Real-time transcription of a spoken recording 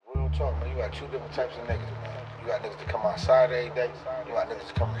talk, man. You got two different types of niggas, man. You got niggas that come outside every day. You got niggas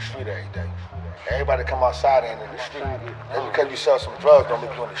that come in the street every day. Everybody come outside and in the street. Just because you sell some drugs don't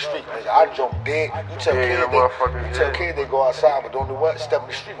make you in the street, nigga. I jump dead. You tell kids they go outside, but don't do what? Step in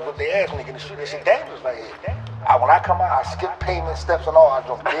the street. What they ask when they get in the street, they say dangerous like here. When I come out, I skip pavement steps and all. I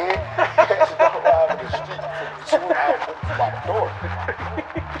jump dead. Pass it down around in the street for 2 hours by the door.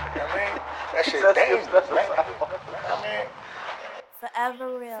 You know what I mean? That shit dangerous, man. You know what I mean?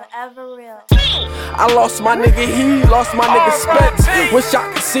 Forever real, forever real. I lost my nigga, he lost my nigga Spence. Wish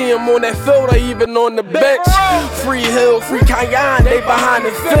I could see him on that field or even on the bench. Free Hill, free Cayenne, they behind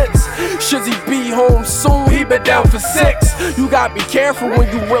the fence. Should he be home soon? He been down for 6. You gotta be careful when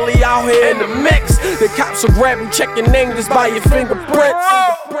you really out here in the mix. The cops will grab you, check your name just by your fingerprints.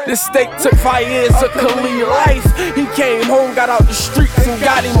 This state took 5 years, took Khalid life. He came home, got out the streets and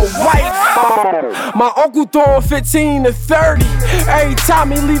got him a wife. My uncle throwing 15 to 30. Every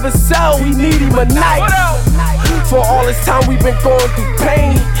time he leave a cell, we need him a knife. For all this time we been going through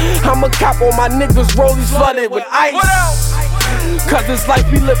pain, I'm a cop on my niggas, rollies flooded with ice. Cause this life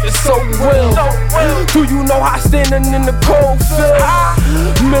we live is so real. Do you know how standing in the cold feel?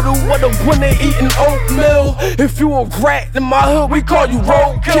 Middle of the winter eating oatmeal. If you a rat in my hood, we call you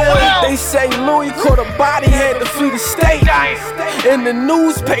roadkill. They say Louis caught a body, had to flee the state. In the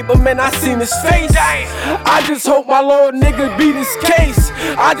newspaper, man, I seen his face. I just hope my little nigga beat his case.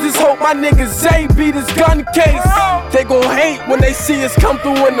 I just hope my nigga Zay beat his gun case. They gon' hate when they see us come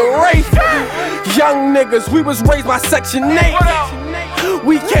through in the race. Young niggas, we was raised by Section 8.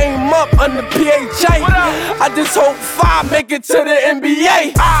 We came up under PHA. I just hope 5 make it to the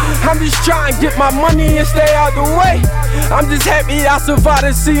NBA. I'm just trying to get my money and stay out the way. I'm just happy I survived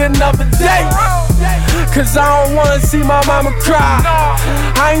to see another day. Cause I don't wanna see my mama cry.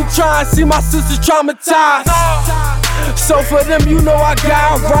 I ain't trying to see my sister traumatized. So for them, you know I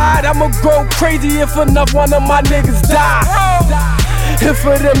gotta ride. I'ma go crazy if enough one of my niggas die. And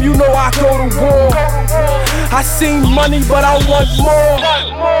for them, you know I go to war. I seen money, but I want more.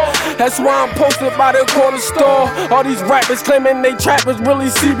 That's why I'm posted by the corner store. All these rappers claiming they trappers really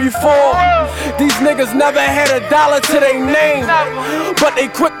see before. These niggas never had a dollar to their name, but they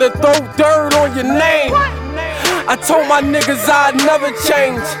quick to throw dirt on your name. I told my niggas I'd never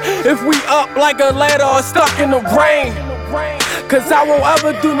change. If we up like a ladder or stuck in the rain. Cause I won't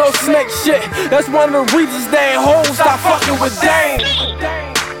ever do no snake shit. That's one of the reasons they ain't hoes stop fucking with Dame.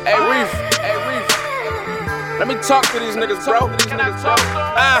 Hey Reef, let me talk to these niggas, bro.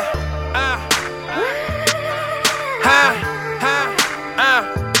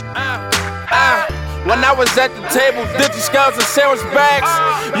 When I was at the table, digit scales and sandwich bags.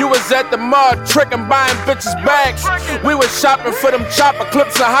 You was at the mall, tricking, buying bitches bags. We was shopping for them chopper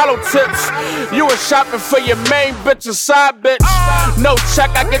clips and hollow tips. You was shopping for your main bitch and side bitch. No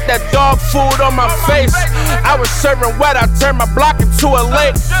check, I get that dog food on my face. I was serving wet, I turned my block into a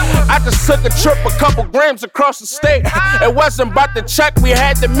lake. I just took a trip, a couple grams across the state. It wasn't about the check, we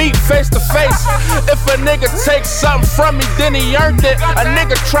had to meet face to face. If a nigga takes something from me, then he earned it. A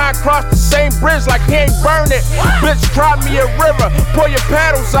nigga try and cross the same bridge like he ain't burn it. Bitch, drop me a river, pull your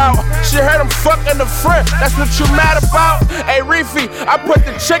paddles out. She heard him fucking the friend, that's what you mad about? Hey Reefy, I put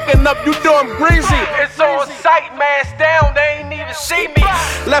the chicken up, you doing greasy. It's on sight, man, down, they ain't even see me.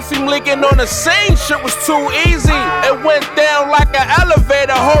 Left him leaking on the scene, shit was too easy. It went down like an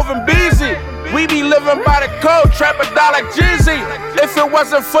elevator, Hov and Beezy. We be living by the code, trapping down like Jeezy. If it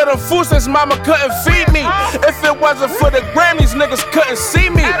wasn't for the food, mama couldn't feed me. If it wasn't for the Grammys, niggas couldn't see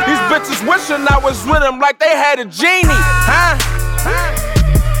me. These bitches wishing I was with them like they had a genie, huh?